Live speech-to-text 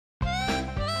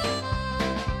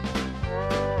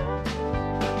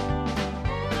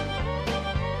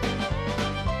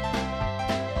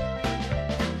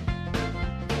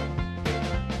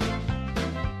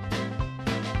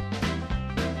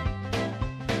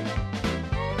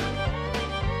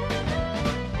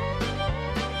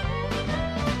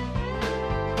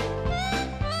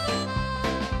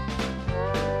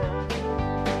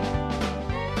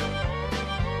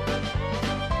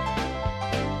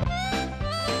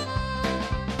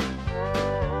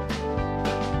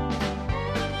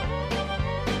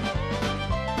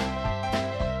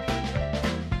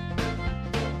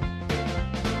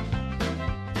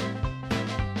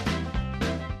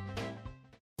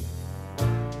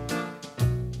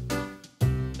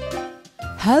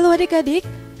Halo adik-adik,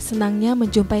 senangnya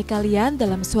menjumpai kalian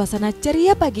dalam suasana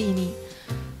ceria pagi ini.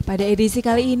 Pada edisi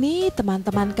kali ini,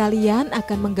 teman-teman kalian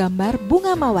akan menggambar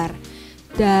bunga mawar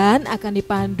dan akan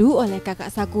dipandu oleh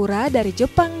kakak Sakura dari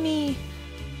Jepang nih.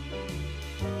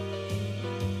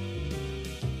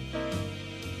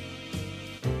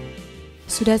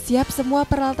 Sudah siap semua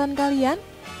peralatan kalian?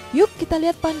 Yuk kita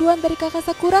lihat panduan dari kakak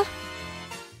Sakura.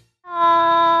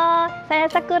 Halo, saya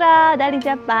Sakura dari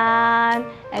Jepang.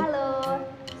 Halo,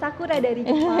 Sakura dari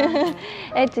Jepang.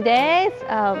 And today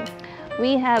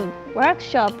we have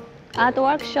art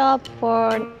workshop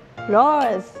for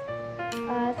rose.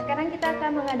 Sekarang kita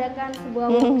akan mengadakan sebuah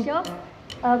workshop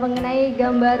mengenai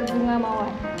gambar bunga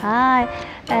mawar. Hi,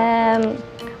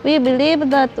 we believe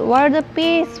that world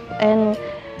peace and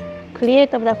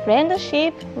create of the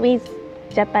friendship with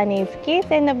Japanese kids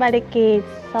and Bali kids.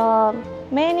 So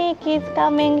many kids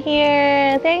coming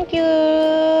here. Thank you.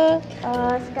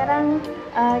 Sekarang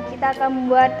kita akan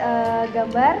membuat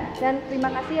gambar dan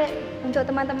terima kasih untuk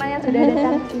teman-teman yang sudah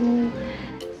datang ke sini.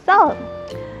 So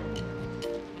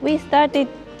we started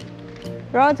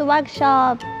rose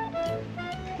workshop.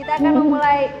 Kita akan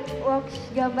memulai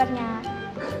workshop gambarnya.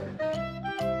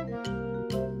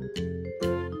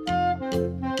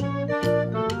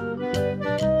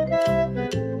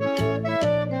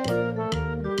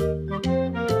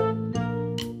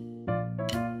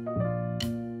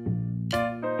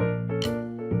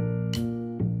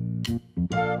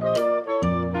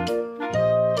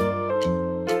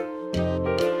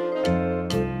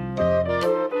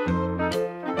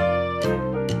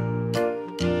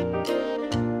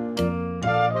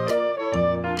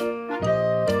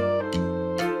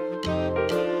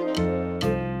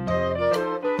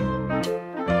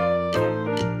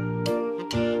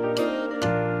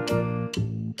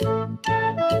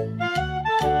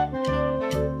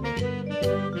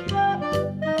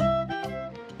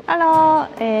 Hello,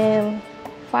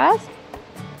 first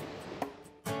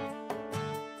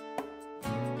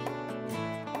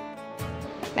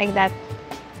like that,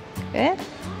 okay,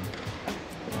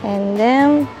 and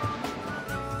then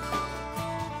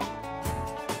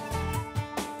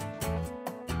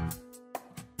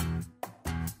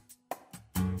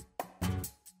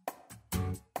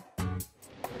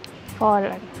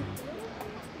forward.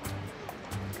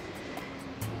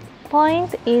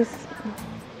 Point is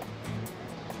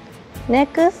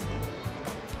next,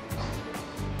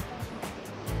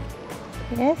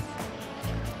 yes,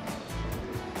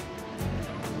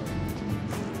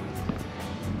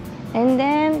 and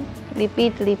then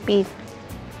repeat.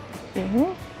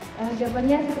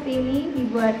 Gambarnya seperti ini,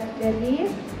 dibuat garis.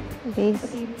 This,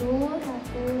 Seperti itu, 1,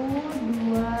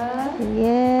 2,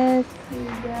 yes,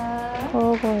 3,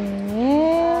 pokoknya.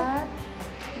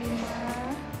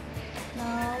 4, 5,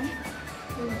 6,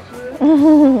 7.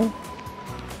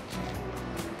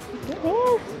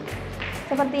 Yes.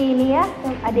 Seperti ini ya,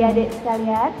 adik-adik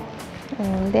sekalian.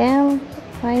 And then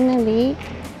finally,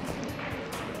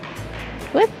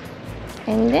 good.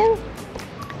 And then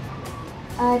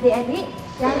Adik-adik,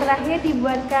 yang terakhir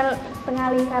dibuatkan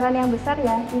setengah lingkaran yang besar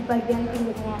ya di bagian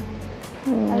pinggirnya.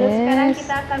 Lalu sekarang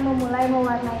kita akan memulai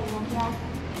mewarnainya ya.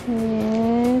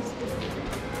 yes.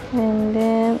 And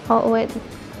then wait.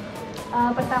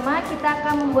 Pertama kita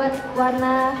akan membuat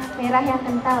warna merah yang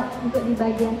kental untuk di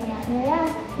bagian tengahnya ya.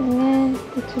 Yes,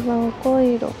 一番濃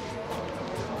い色。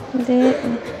で、こ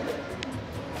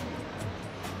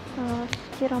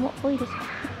ちらも多いですか。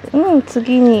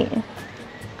次に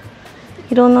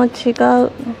色の違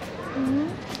う。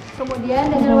Kemudian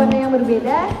dengan warna yang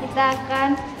berbeda kita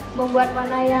akan membuat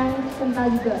warna yang kental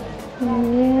juga.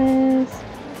 Yes.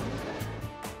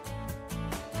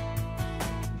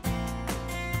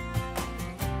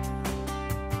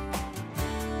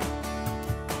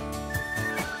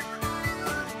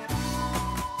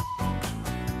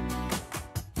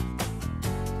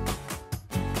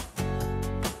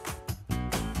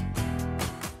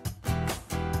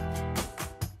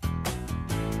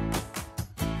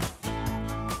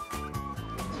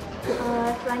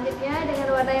 Selanjutnya dengan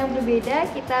warna yang berbeda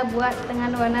kita buat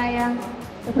dengan warna yang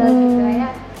tebal juga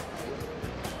ya.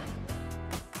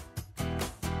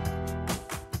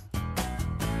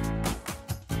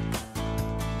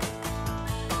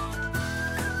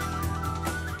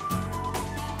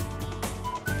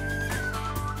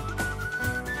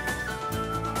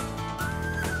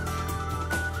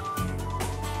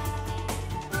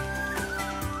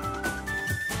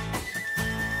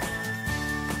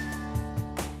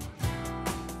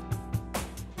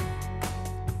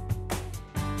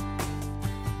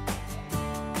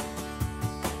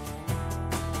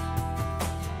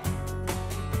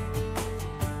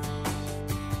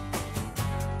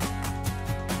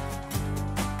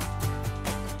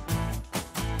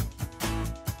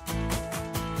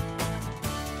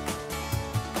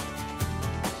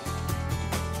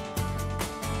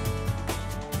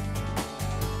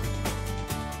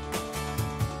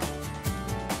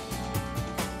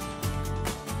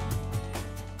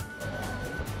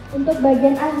 Untuk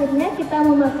bagian akhirnya kita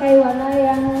memakai warna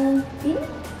yang pink,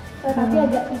 tetapi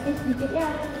agak tipis sedikit ya,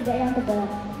 tidak yang tebal.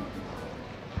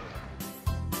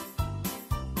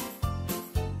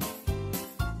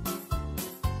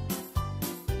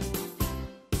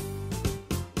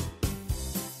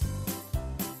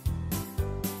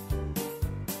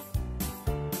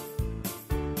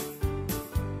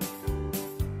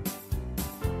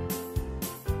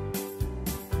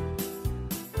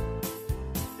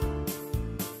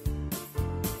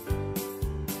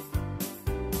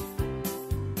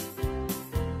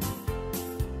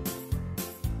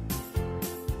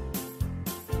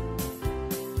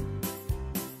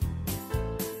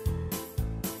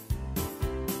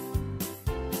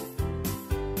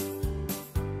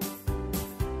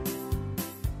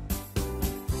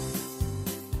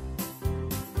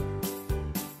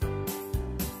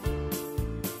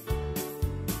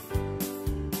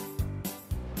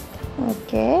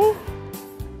 Oke.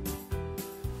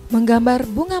 Menggambar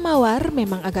bunga mawar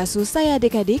memang agak susah ya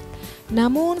adik-adik.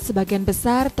 Namun sebagian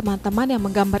besar teman-teman yang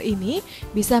menggambar ini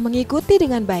bisa mengikuti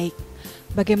dengan baik.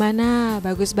 Bagaimana?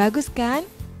 Bagus-bagus kan?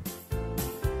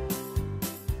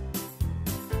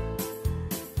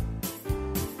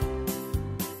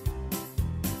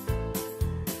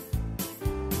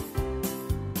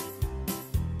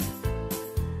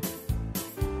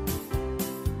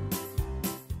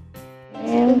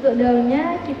 Untuk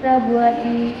daunnya kita buat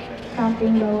di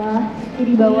samping bawah,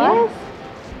 kiri bawah.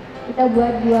 Kita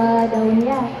buat 2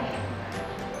 daunnya.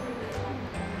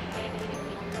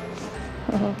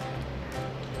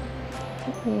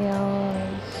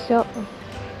 Yoshio.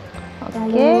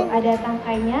 Lalu ada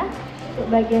tangkainya untuk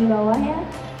bagian bawah ya.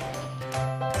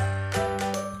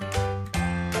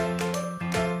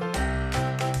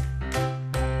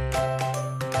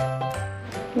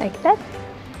 Like that.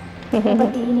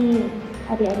 Seperti ini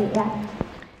adik-adik ya.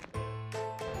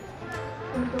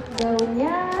 Untuk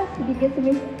daunnya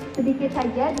sedikit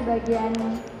saja di bagian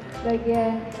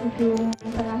ujung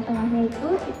tengah-tengahnya itu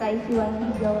kita isi warna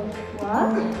hijau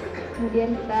tua.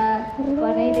 Kemudian kita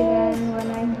warnai dengan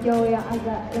warna hijau yang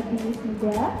agak lebih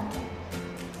muda.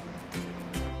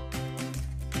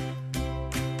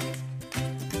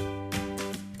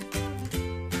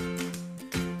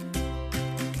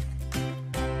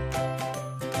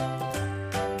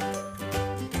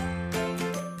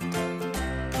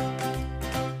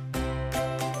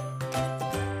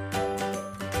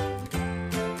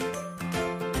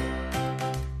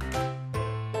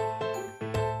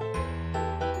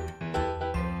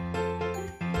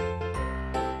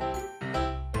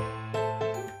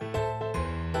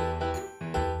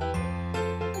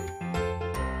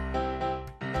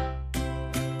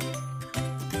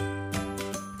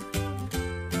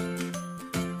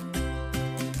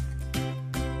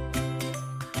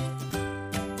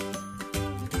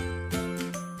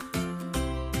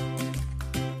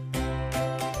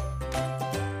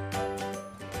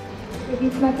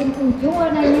 Jadi semakin ujung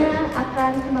warnanya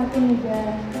akan semakin muda.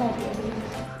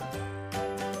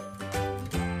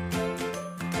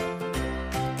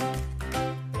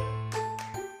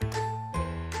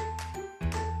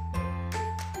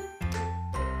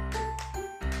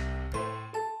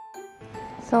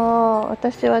 So,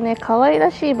 私はね、可愛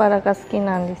らしいバラが好き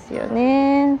なんですよ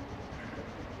ね。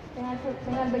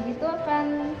 Dengan begitu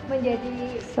akan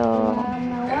menjadi So. bunga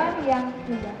mawar yang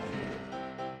indah.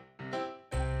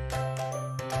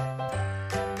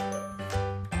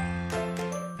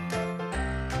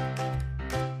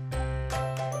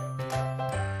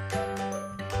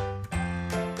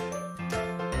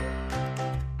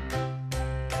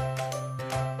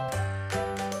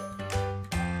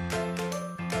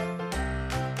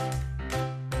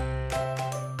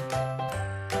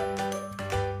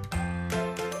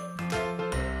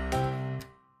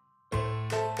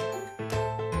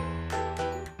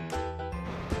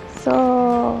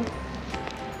 So,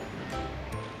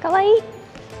 可愛い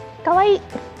可愛い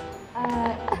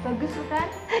Bagus bukan?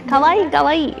 可愛い可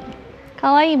愛い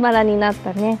可愛いバラになっ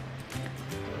たね。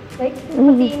 Baik,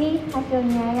 seperti ini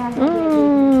hasilnya ya.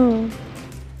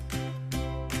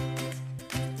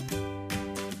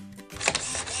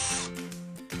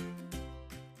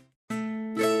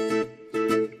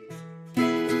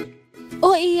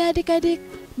 Oh iya adik-adik,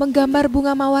 menggambar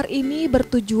bunga mawar ini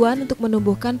bertujuan untuk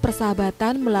menumbuhkan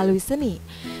persahabatan melalui seni.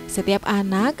 Setiap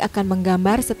anak akan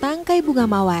menggambar setangkai bunga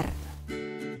mawar.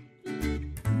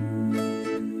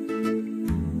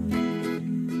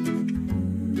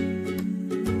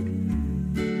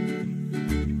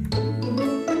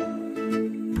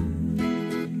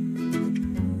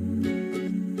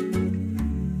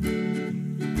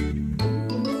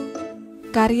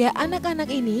 Karya anak-anak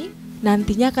ini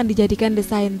Nantinya akan dijadikan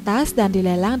desain tas dan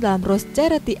dilelang dalam Rose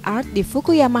Charity Art di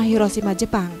Fukuyama, Hiroshima,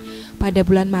 Jepang pada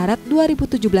bulan Maret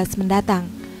 2017 mendatang.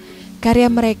 Karya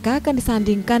mereka akan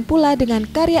disandingkan pula dengan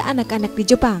karya anak-anak di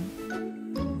Jepang.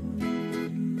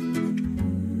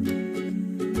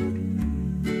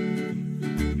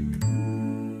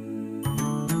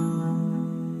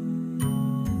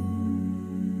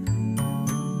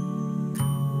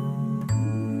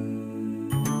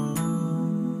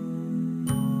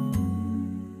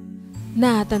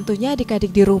 Nah, tentunya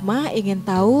adik-adik di rumah ingin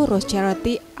tahu Rose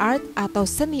Charity Art atau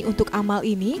seni untuk amal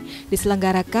ini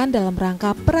diselenggarakan dalam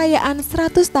rangka perayaan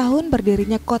 100 tahun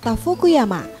berdirinya kota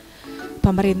Fukuyama.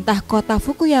 Pemerintah kota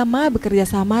Fukuyama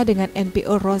bekerjasama dengan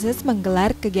NPO Roses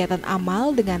menggelar kegiatan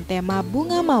amal dengan tema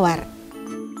Bunga Mawar.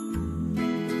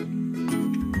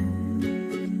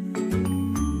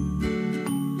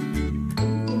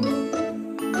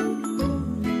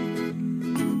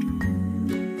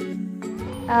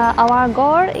 Our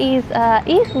goal is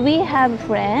if we have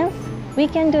friends, we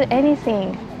can do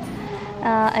anything.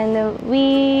 And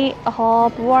we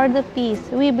hope world peace.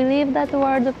 We believe that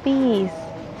world peace.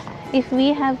 If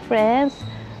we have friends,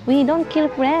 we don't kill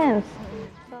friends.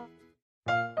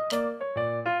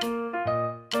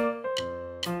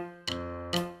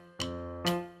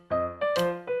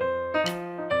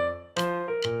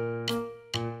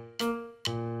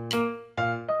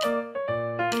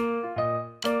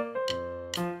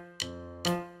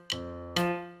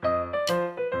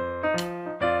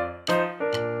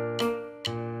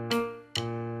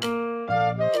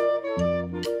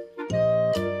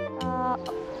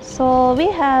 So we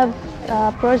have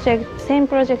same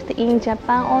project in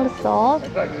Japan also.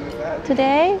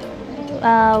 Today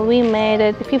we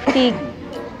made 50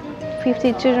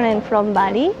 children from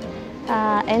Bali,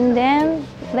 and then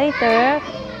later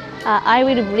I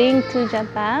will bring to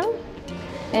Japan,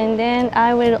 and then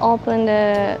I will open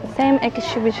the same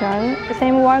exhibition,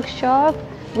 same workshop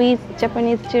with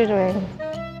Japanese children.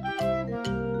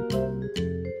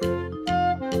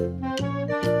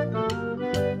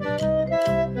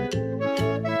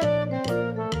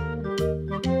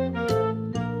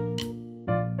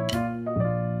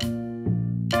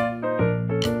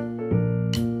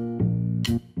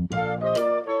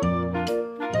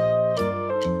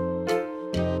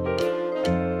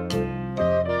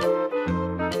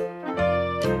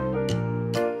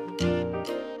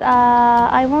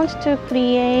 I want to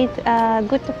create a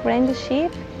good friendship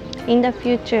in the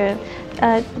future.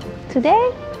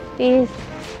 Today is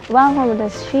one of the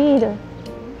seed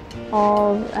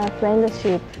of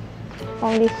friendship.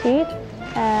 Only seed,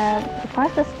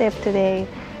 first step today.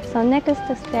 So next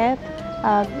step,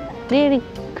 really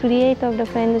create of the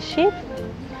friendship,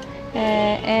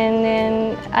 and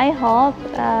then I hope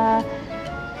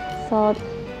so.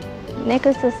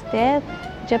 Next step,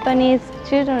 Japanese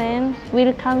children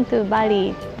will come to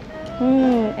Bali,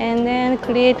 and then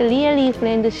create really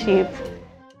friendship.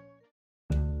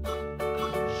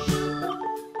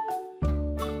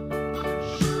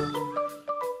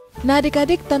 Nah,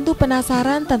 adik-adik tentu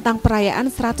penasaran tentang perayaan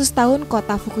 100 tahun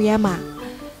kota Fukuyama.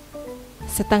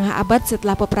 Setengah abad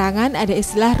setelah peperangan ada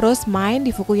istilah Rose Mind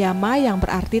di Fukuyama yang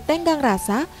berarti tenggang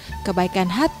rasa,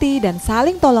 kebaikan hati, dan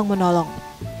saling tolong-menolong.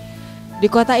 Di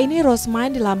kota ini Rose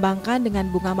Mind dilambangkan dengan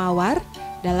bunga mawar.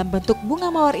 Dalam bentuk bunga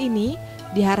mawar ini,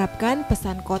 diharapkan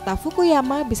pesan kota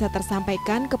Fukuyama bisa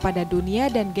tersampaikan kepada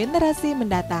dunia dan generasi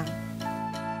mendatang.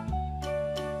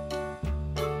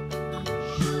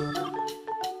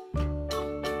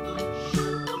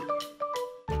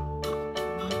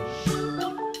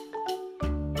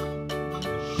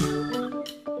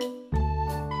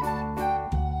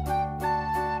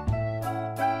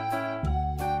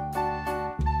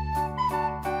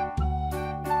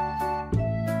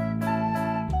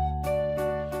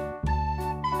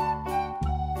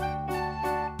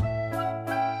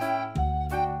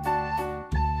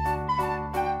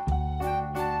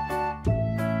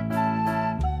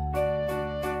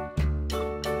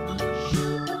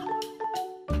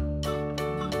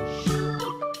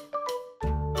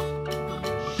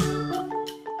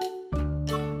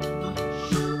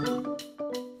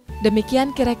 Demikian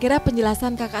kira-kira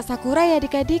penjelasan kakak Sakura ya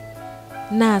adik-adik.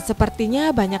 Nah, sepertinya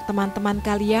banyak teman-teman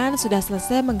kalian sudah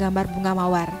selesai menggambar bunga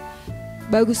mawar.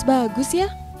 Bagus-bagus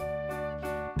ya.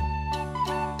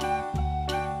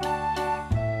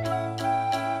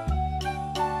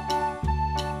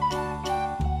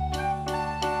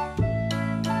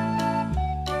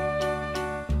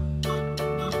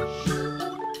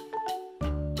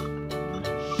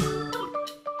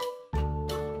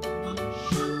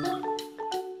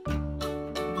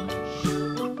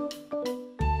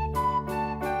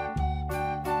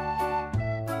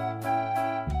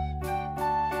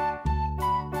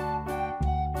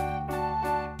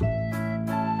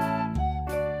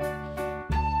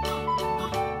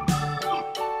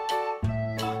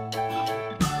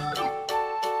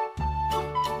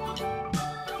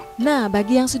 Nah,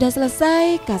 bagi yang sudah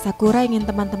selesai, Kak Sakura ingin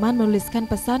teman-teman menuliskan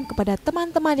pesan kepada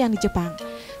teman-teman yang di Jepang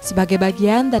sebagai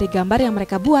bagian dari gambar yang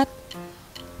mereka buat.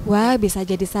 Wah, bisa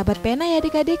jadi sahabat pena ya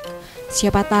adik-adik.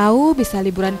 Siapa tahu bisa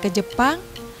liburan ke Jepang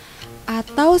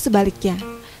atau sebaliknya.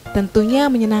 Tentunya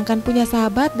menyenangkan punya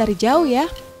sahabat dari jauh ya.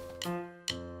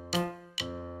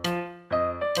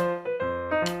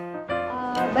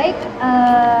 Baik,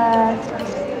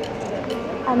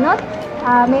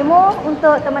 memo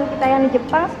untuk teman kita yang di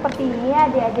Jepang seperti ini ya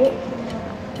adik-adik.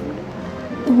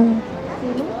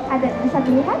 Ini ada, bisa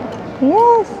dilihat?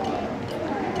 Yes.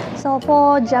 So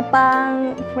for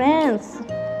Japan friends,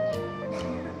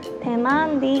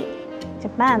 teman di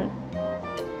Jepang.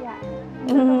 Ya,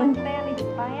 teman kita yang di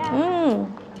Jepang ya.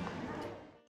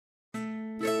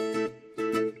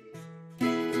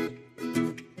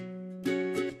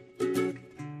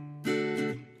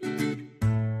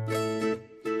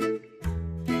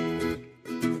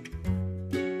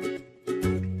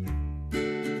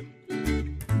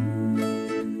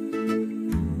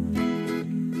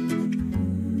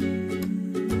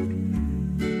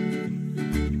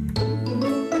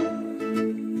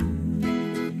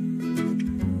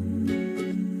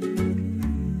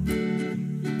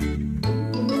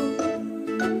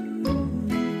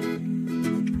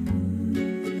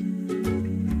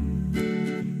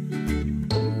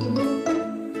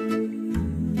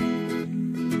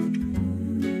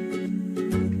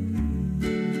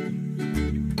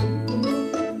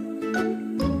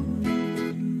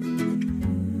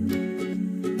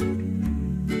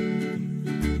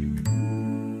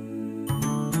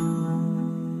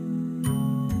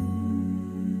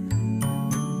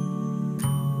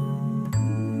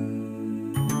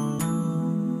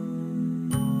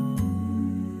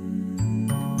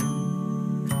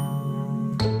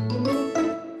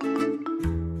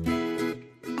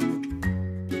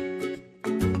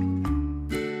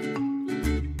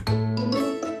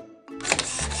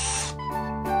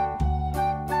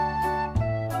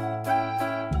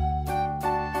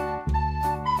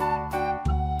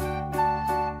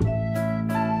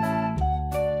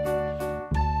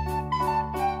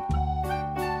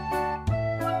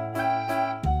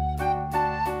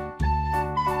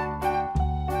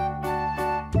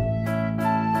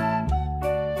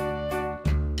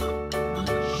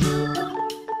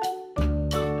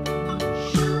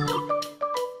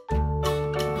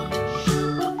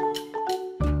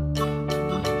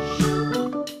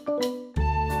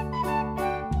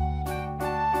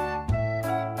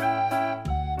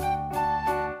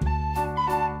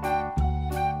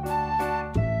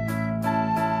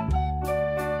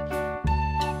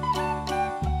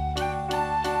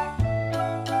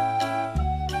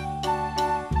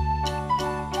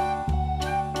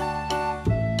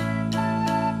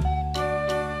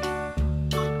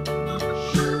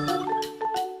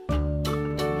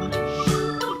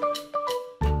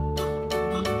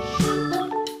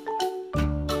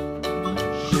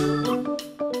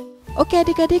 Oke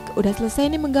adik-adik, udah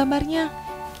selesai nih menggambarnya.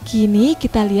 Kini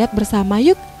kita lihat bersama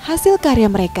yuk hasil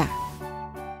karya mereka.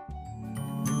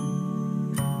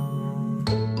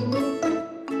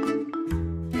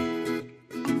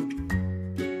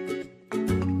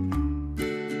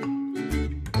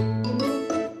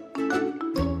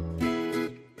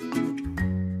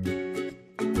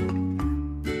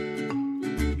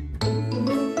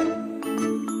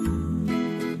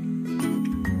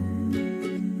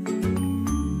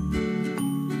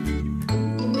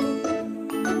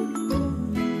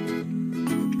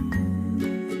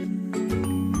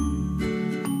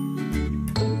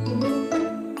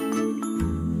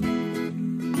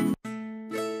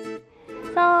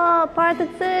 So part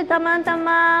 2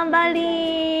 teman-teman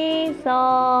Bali. So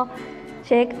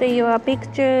check your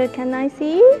picture. Can I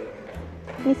see?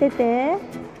 Misete.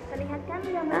 Perlihatkan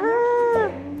gambarnya. Ah,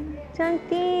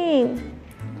 cantik.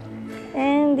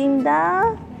 And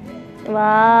Dinda.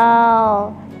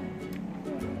 Wow.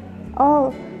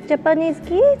 Oh, Japanese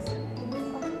kids.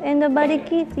 And the Bali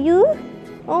kids. You?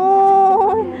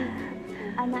 Oh.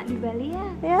 Anak di Bali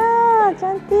ya. Ya,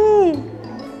 cantik.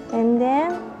 And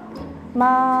then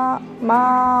Mawar.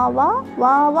 Mawar.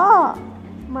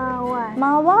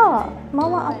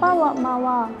 Mawar apa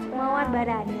Mawar? Mawar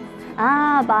baran.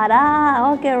 Ah, bara.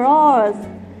 Okay, rose.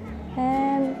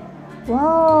 And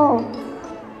wow,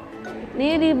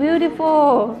 really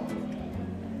beautiful.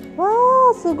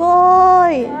 Wow,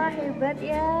 sugoi. Wah, hebat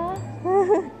ya.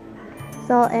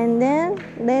 So and then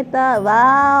later,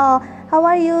 wow, how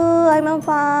are you? I'm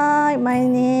fine. My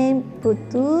name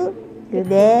Putu. Good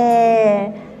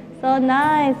day. So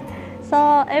nice.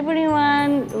 So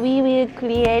everyone, we will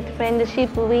create friendship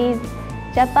with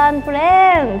Japan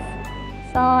friends.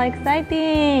 So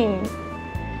exciting.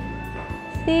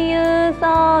 See you.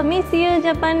 So miss you,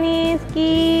 Japanese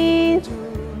kids.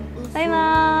 Bye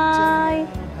bye.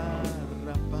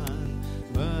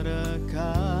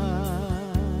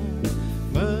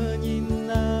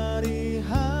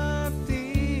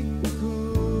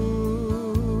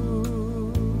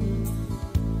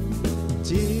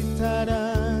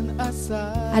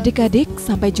 Adik-adik,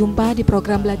 sampai jumpa di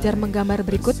program belajar menggambar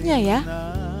berikutnya ya.